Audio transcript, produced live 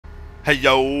Hey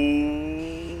yo,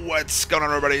 what's going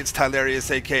on everybody? It's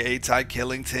Tylarious aka Ty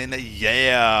Killington.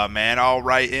 Yeah, man.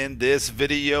 Alright, in this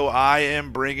video I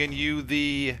am bringing you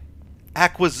the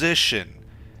acquisition,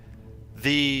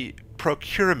 the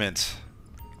procurement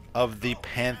of the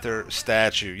Panther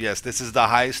statue. Yes, this is the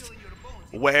heist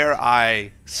where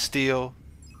I steal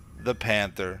the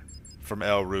Panther from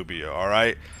El Rubio.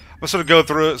 Alright? I'm just going to go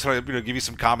through it, so I'm going to give you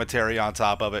some commentary on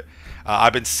top of it.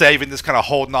 I've been saving this, kind of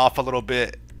holding off a little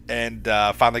bit, and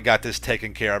finally got this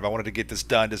taken care of. I wanted to get this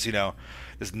done, just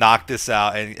just knock this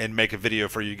out and make a video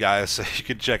for you guys so you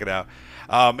can check it out.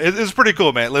 It's pretty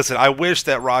cool, man. Listen, I wish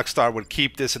that Rockstar would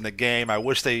keep this in the game. I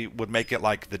wish they would make it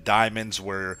like the diamonds,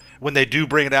 where when they do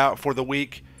bring it out for the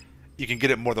week, you can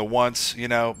get it more than once,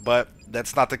 but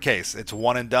that's not the case. It's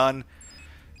one and done.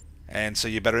 And so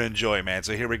you better enjoy, man.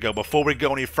 So here we go. Before we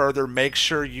go any further, make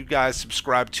sure you guys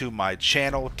subscribe to my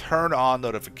channel. Turn on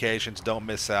notifications. Don't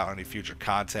miss out on any future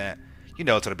content. You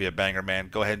know it's going to be a banger, man.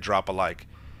 Go ahead and drop a like.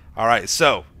 Alright,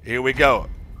 so here we go.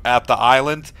 At the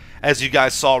island. As you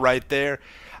guys saw right there,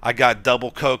 I got double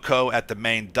Coco at the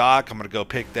main dock. I'm going to go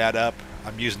pick that up.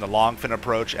 I'm using the long fin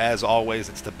approach. As always,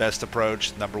 it's the best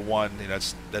approach. Number one,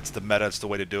 that's the meta. It's the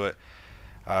way to do it.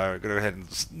 Go ahead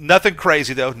and nothing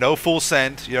crazy though, no full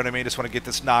send. You know what I mean? Just want to get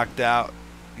this knocked out.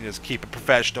 Just keep it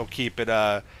professional, keep it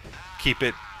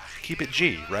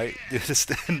G, right?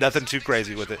 Just nothing too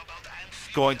crazy with it.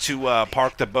 Going to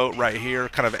park the boat right here,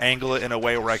 kind of angle it in a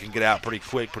way where I can get out pretty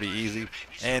quick, pretty easy.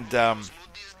 And I'm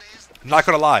not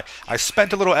gonna lie, I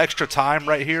spent a little extra time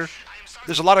right here.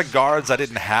 There's a lot of guards I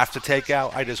didn't have to take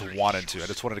out. I just wanted to. I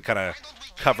just wanted to kind of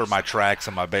cover my tracks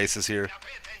and my bases here.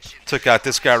 Took out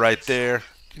this guy right there.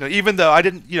 Even though I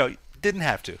didn't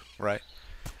have to, right?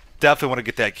 Definitely want to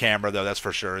get that camera though, that's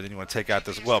for sure. And then you want to take out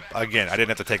this. Well, again, I didn't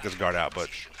have to take this guard out, but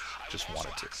just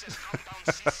wanted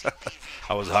to.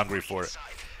 I was hungry for it.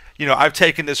 I've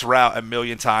taken this route a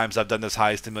million times. I've done this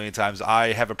heist a million times.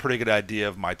 I have a pretty good idea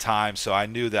of my time, so I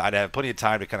knew that I'd have plenty of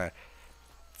time to kind of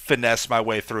finesse my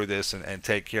way through this and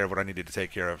take care of what I needed to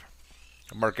take care of.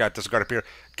 Mark out this guard up here.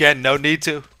 Again, no need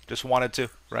to. Just wanted to,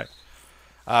 right?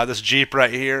 This Jeep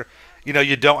right here.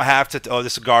 You don't have to. Oh,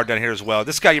 this guard down here as well.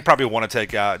 This guy you probably want to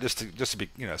take out just to be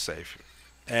safe.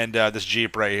 And this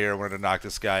Jeep right here, wanted to knock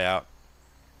this guy out.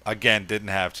 Again, didn't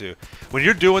have to. When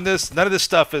you're doing this, none of this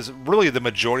stuff is really the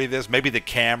majority of this. Maybe the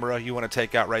camera you want to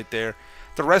take out right there.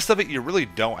 The rest of it you really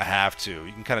don't have to.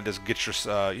 You can kind of just get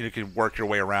your you can work your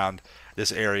way around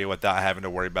this area without having to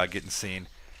worry about getting seen.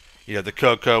 The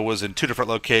Coco was in 2 different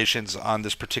locations on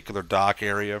this particular dock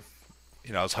area.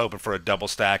 I was hoping for a double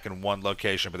stack in one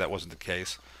location, but that wasn't the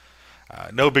case.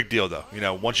 No big deal, though.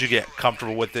 Once you get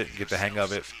comfortable with it, get the hang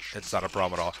of it, it's not a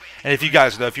problem at all. And if you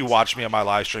guys know, if you watch me on my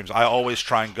live streams, I always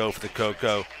try and go for the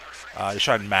Coco. To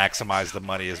try and maximize the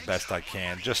money as best I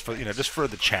can, just for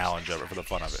the challenge of it, for the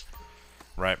fun of it,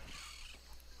 right?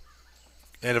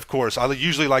 And of course, I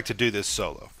usually like to do this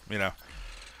solo.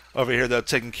 Over here, though,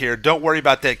 taking care. Don't worry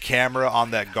about that camera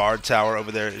on that guard tower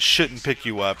over there. It shouldn't pick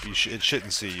you up. It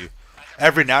shouldn't see you.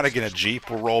 Every now and again, a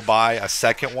Jeep will roll by, a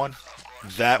second one.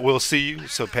 That will see you,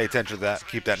 so pay attention to that.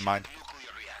 Keep that in mind.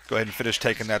 Go ahead and finish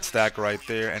taking that stack right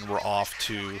there, and we're off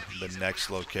to the next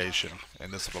location.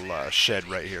 And this little shed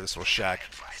right here, this little shack.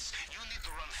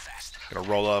 Gonna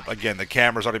roll up. Again, the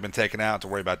camera's already been taken out.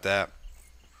 Don't worry about that.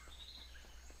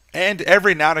 And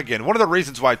every now and again, one of the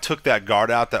reasons why I took that guard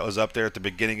out that was up there at the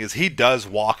beginning is he does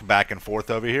walk back and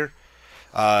forth over here.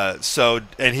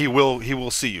 And he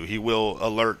will see you. He will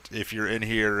alert if you're in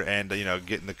here and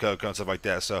getting the Coco and stuff like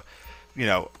that. So,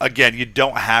 again, you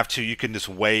don't have to. You can just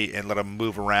wait and let him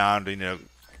move around.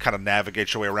 Kind of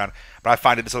navigate your way around. But I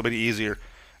find it just a little bit easier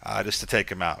just to take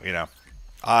him out.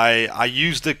 I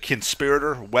use the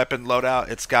Conspirator weapon loadout.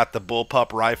 It's got the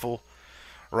bullpup rifle.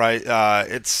 Right,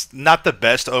 it's not the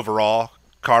best overall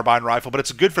carbine rifle, but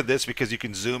it's good for this because you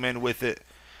can zoom in with it.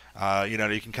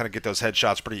 You can kind of get those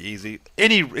headshots pretty easy.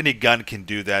 Any gun can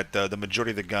do that, though. The majority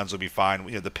of the guns will be fine.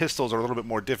 The pistols are a little bit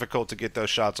more difficult to get those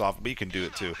shots off, but you can do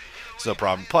it too. It's no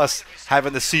problem. Plus,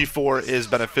 having the C4 is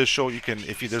beneficial. You can,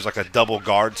 there's like a double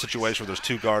guard situation where there's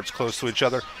 2 guards close to each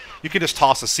other, you can just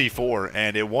toss a C4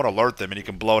 and it won't alert them, and you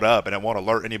can blow it up, and it won't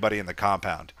alert anybody in the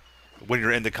compound when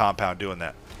you're in the compound doing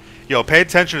that. Pay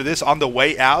attention to this. On the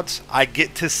way out, I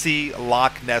get to see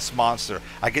Loch Ness Monster.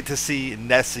 I get to see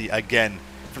Nessie again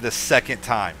for the second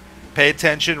time. Pay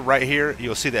attention right here.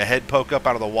 You'll see the head poke up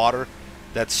out of the water.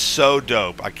 That's so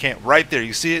dope. I can't. Right there.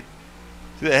 You see it?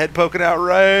 See the head poking out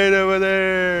right over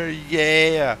there?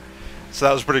 Yeah. So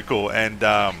that was pretty cool. And,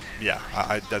 yeah,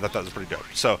 I thought that was pretty dope.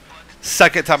 So,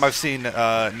 Second time I've seen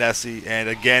Nessie, and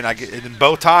again, and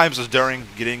both times was during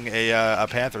getting a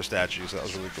Panther statue, so that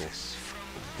was really cool.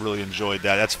 Really enjoyed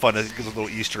that. That's fun. It gives a little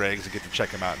Easter eggs to get to check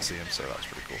him out and see him, so that was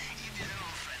pretty cool.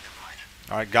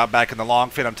 All right, got back in the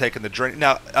long fin. I'm taking the drink.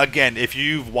 Now, again, if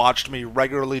you've watched me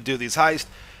regularly do these heists,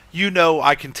 you know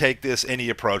I can take this any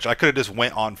approach. I could have just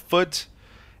went on foot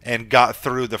and got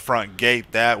through the front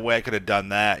gate that way. I could have done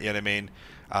that, you know what I mean?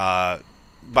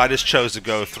 But I just chose to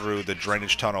go through the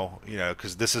drainage tunnel, you know,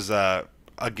 because this is,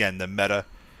 again, the meta.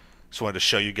 Just wanted to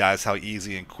show you guys how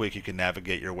easy and quick you can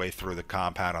navigate your way through the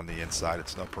compound on the inside.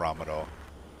 It's no problem at all.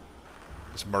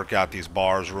 Just murk out these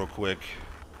bars real quick.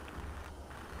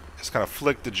 Just kind of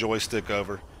flick the joystick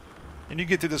over. And you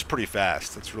get through this pretty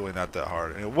fast. It's really not that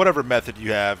hard. And whatever method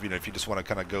you have, you know, if you just want to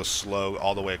kind of go slow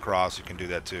all the way across, you can do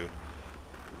that too.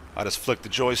 I just flick the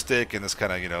joystick and just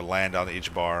kind of, you know, land on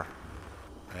each bar.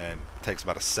 And it takes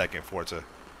about a second for it to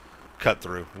cut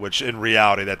through, which in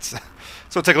reality, that's so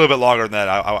it'll take a little bit longer than that.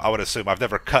 I would assume. I've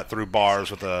never cut through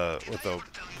bars with a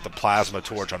plasma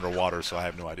torch underwater, so I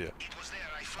have no idea.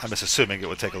 I'm just assuming it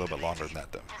would take a little bit longer than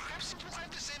that, though.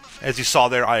 As you saw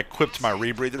there, I equipped my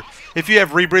rebreather. If you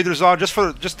have rebreathers on,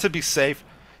 just to be safe,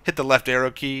 hit the left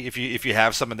arrow key if you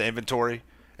have some in the inventory.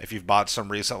 If you've bought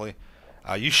some recently,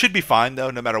 you should be fine though.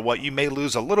 No matter what, you may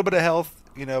lose a little bit of health,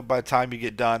 you know, by the time you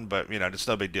get done, but you know, it's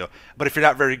no big deal. But if you're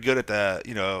not very good at the,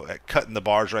 you know, at cutting the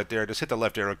bars right there, just hit the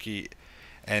left arrow key.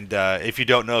 And if you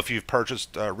don't know if you've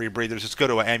purchased rebreathers, just go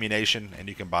to ammunition and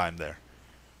you can buy them there.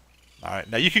 All right,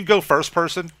 now you can go first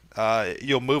person.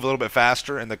 You'll move a little bit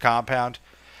faster in the compound.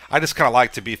 I just kind of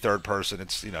like to be third person.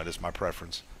 It's, you know, just my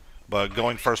preference. But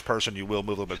going first person, you will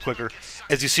move a little bit quicker.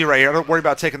 As you see right here, don't worry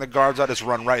about taking the guards out. Just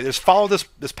run right. Just follow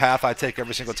this path I take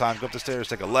every single time. Go up the stairs,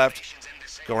 take a left,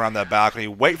 go around that balcony.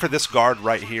 Wait for this guard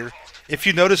right here. If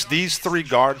you notice, these three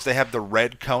guards, they have the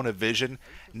red cone of vision.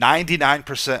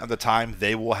 99% of the time,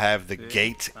 they will have the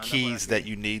gate keys that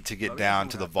you need to get down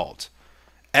to the vault.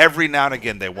 Every now and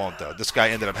again, they won't, though. This guy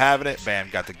ended up having it. Bam,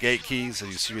 got the gate keys. As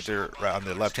you see right there, right on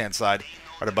the left-hand side,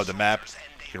 right above the map.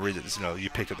 You can read it. You know, you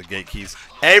picked up the gate keys.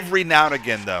 Every now and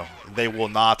again, though, they will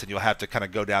not, and you'll have to kind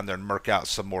of go down there and murk out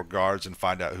some more guards and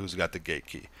find out who's got the gate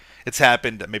key. It's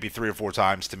happened maybe 3 or 4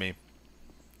 times to me.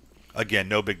 Again,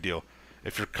 no big deal.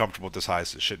 If you're comfortable with this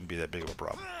heist, it shouldn't be that big of a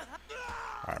problem.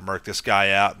 All right, murk this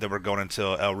guy out. Then we're going into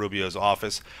El Rubio's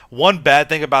office. One bad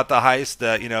thing about the heist,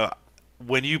 that, you know,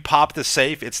 when you pop the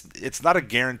safe, it's not a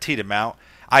guaranteed amount.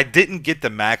 I didn't get the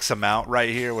max amount right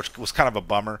here, which was kind of a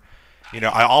bummer. You know,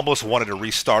 I almost wanted to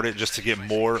restart it just to get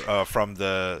more from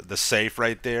the safe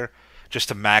right there, just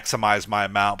to maximize my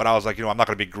amount. But I was like, you know, I'm not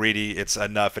going to be greedy. It's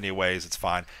enough anyways. It's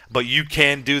fine. But you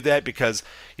can do that because,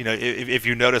 you know, if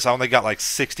you notice, I only got like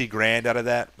 60 grand out of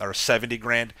that, or 70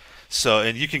 grand. So,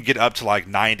 and you can get up to like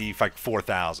 90, like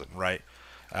 4,000, right?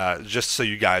 Just so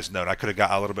you guys know, and I could have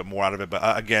got a little bit more out of it.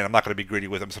 But again, I'm not going to be greedy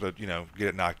with them. Sort of, you know, get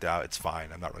it knocked out. It's fine.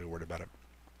 I'm not really worried about it.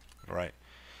 All right.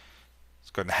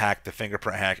 Let's go ahead and hack the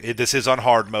fingerprint hack. This is on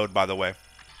hard mode, by the way,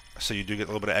 so you do get a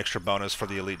little bit of extra bonus for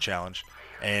the elite challenge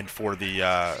and for the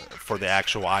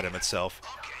actual item itself.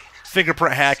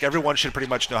 Fingerprint hack. Everyone should pretty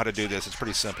much know how to do this. It's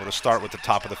pretty simple. To start with the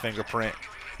top of the fingerprint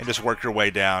and just work your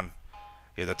way down.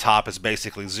 Yeah, the top is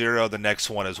basically 0. The next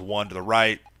one is 1 to the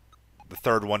right. The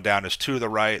third one down is 2 to the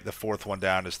right. The fourth one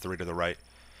down is 3 to the right.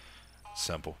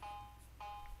 Simple.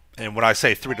 And when I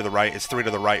say 3 to the right, it's 3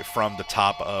 to the right from the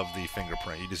top of the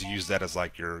fingerprint. You just use that as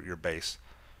like your base.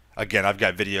 Again, I've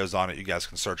got videos on it. You guys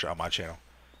can search it on my channel.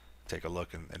 Take a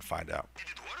look and find out.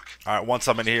 All right, once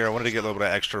I'm in here, I wanted to get a little bit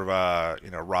of extra, you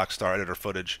know, Rockstar editor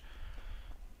footage.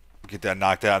 Get that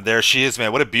knocked out. And there she is,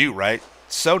 man. What a beaut, right?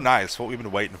 So nice. What we've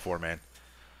been waiting for, man.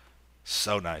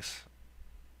 So nice.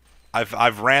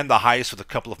 I've ran the heist with a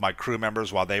couple of my crew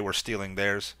members while they were stealing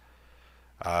theirs.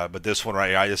 But this one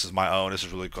right here, this is my own. This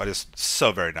is really cool. Just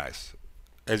so very nice.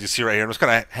 As you see right here, I'm just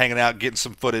kind of hanging out, getting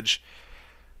some footage.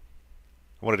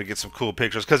 I wanted to get some cool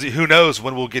pictures because who knows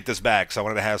when we'll get this back. So I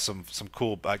wanted to have some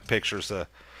cool like pictures to,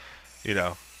 you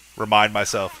know, remind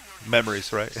myself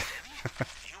memories, right?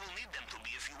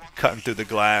 Cutting through the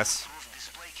glass.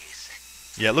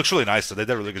 Yeah, it looks really nice. So they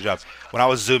did a really good job. When I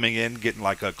was zooming in, getting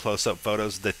like a close-up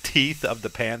photos, the teeth of the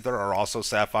Panther are also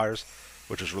sapphires,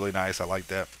 which is really nice. I like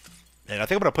that. And I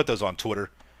think I'm going to put those on Twitter,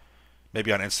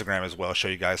 maybe on Instagram as well, show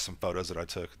you guys some photos that I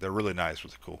took. They're really nice,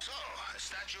 really cool.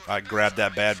 All right, grab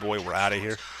that bad boy. We're out of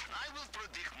here.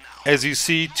 As you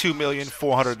see,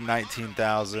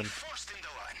 2,419,000.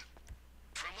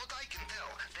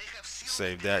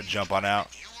 Save that, jump on out.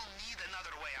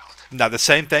 Now, the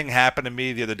same thing happened to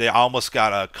me the other day. I almost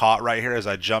got caught right here as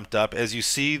I jumped up. As you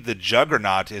see, the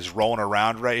Juggernaut is rolling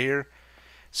around right here.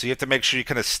 So you have to make sure you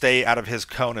kind of stay out of his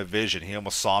cone of vision. He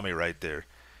almost saw me right there.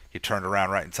 He turned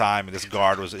around right in time, and this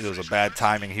guard it was a bad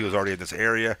timing. He was already in this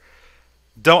area.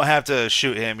 Don't have to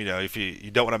shoot him, if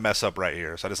you don't want to mess up right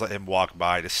here. So I just let him walk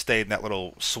by. Just stayed in that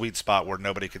little sweet spot where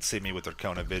nobody could see me with their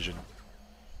cone of vision.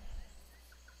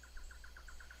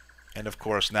 And of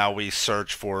course, now we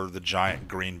search for the giant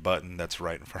green button that's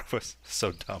right in front of us.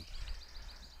 So dumb.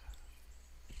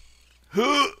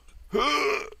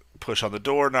 Push on the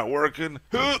door, not working.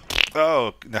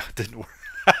 Oh, no, it didn't work.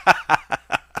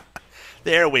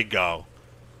 There we go.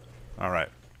 All right.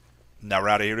 Now we're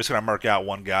out of here. Just going to mark out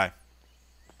one guy.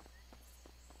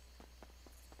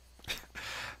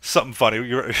 Something funny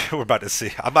we're about to see.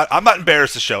 I'm not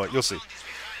embarrassed to show it. You'll see.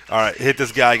 All right, hit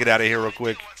this guy. Get out of here real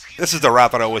quick. This is the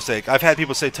route that I always take. I've had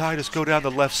people say, "Ty, just go down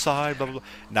the left side." Blah blah blah.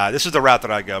 Nah, this is the route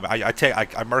that I go.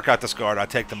 I mark out this guard. I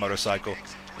take the motorcycle.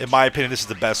 In my opinion, this is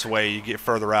the best way. You get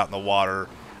further out in the water.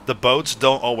 The boats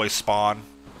don't always spawn.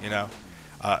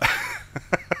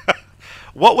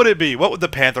 What would it be? What would the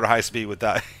Panther heist be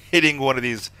without hitting one of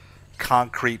these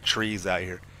concrete trees out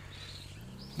here?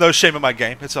 No shame in my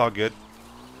game. It's all good.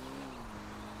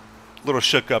 Little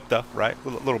shook up though, right?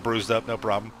 Little bruised up, no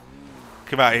problem.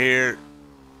 Come out here.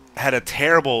 Had a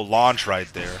terrible launch right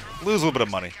there. Lose a little bit of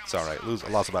money. It's all right. I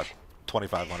lost about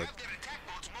 2,500.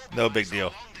 No big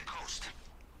deal.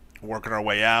 Working our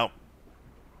way out,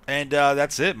 and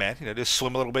that's it, man. Just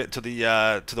swim a little bit till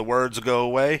the words go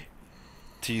away,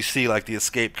 till you see like the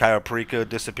escaped Cayo Perico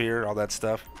disappear, all that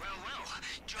stuff,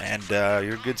 and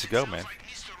you're good to go, man.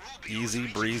 Easy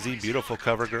breezy, beautiful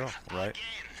cover girl, right?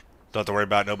 Don't have to worry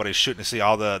about nobody shooting to see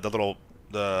all the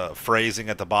phrasing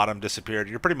at the bottom disappeared.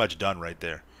 You're pretty much done right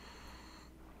there.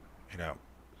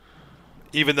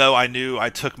 Even though I knew I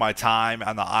took my time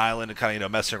on the island and kind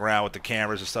of messing around with the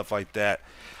cameras and stuff like that,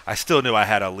 I still knew I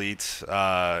had elite.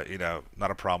 Not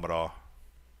a problem at all.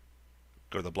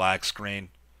 Go to the black screen.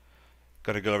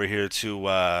 Got to go over here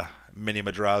to Mini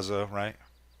Madrazo, right?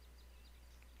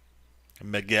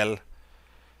 Miguel.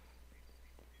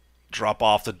 Drop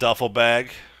off the duffel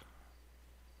bag.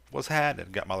 What's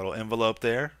happening? Got my little envelope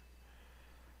there.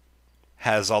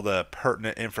 Has all the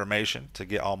pertinent information to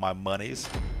get all my monies.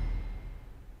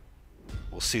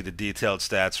 We'll see the detailed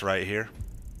stats right here.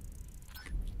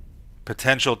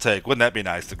 Potential take. Wouldn't that be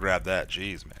nice to grab that?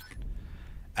 Jeez, man.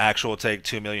 Actual take,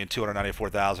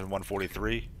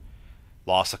 2,294,143.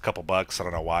 Lost a couple bucks. I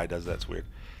don't know why it does that. It's weird.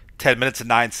 10 minutes and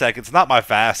 9 seconds. Not my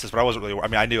fastest, but I wasn't really...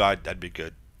 I knew I'd be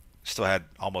good. Still had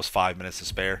almost 5 minutes to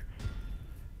spare.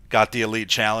 Got the elite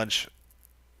challenge.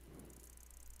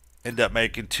 Ended up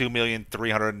making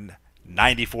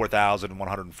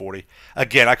 2,394,140.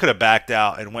 Again, I could have backed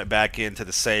out and went back into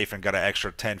the safe and got an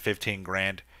extra 10, 15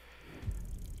 grand.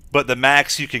 But the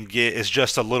max you can get is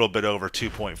just a little bit over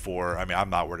 2.4. I'm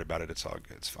not worried about it. It's all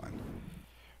good. It's fine.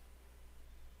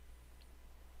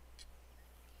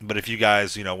 But if you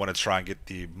guys, want to try and get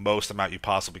the most amount you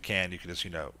possibly can, you can just,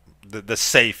 the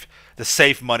safe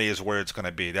money is where it's going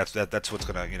to be. That's what's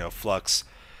going to, flux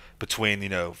between,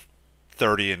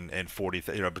 30 and 40,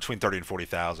 between 30 and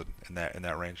 40,000 in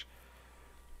that range.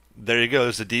 There you go.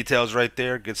 There's the details right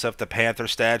there. Good stuff. The Panther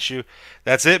statue.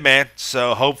 That's it, man.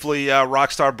 So hopefully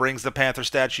Rockstar brings the Panther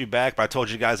statue back. But I told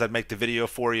you guys I'd make the video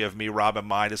for you of me robbing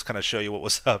mine. Just kind of show you what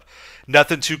was up.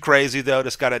 Nothing too crazy, though.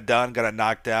 Just got it done. Got it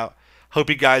knocked out. Hope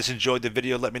you guys enjoyed the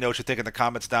video. Let me know what you think in the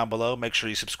comments down below. Make sure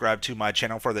you subscribe to my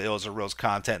channel for the Ills and Reels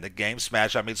content in the game.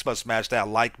 Smash that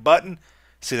like button.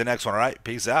 See you the next one, all right?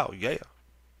 Peace out. Yeah.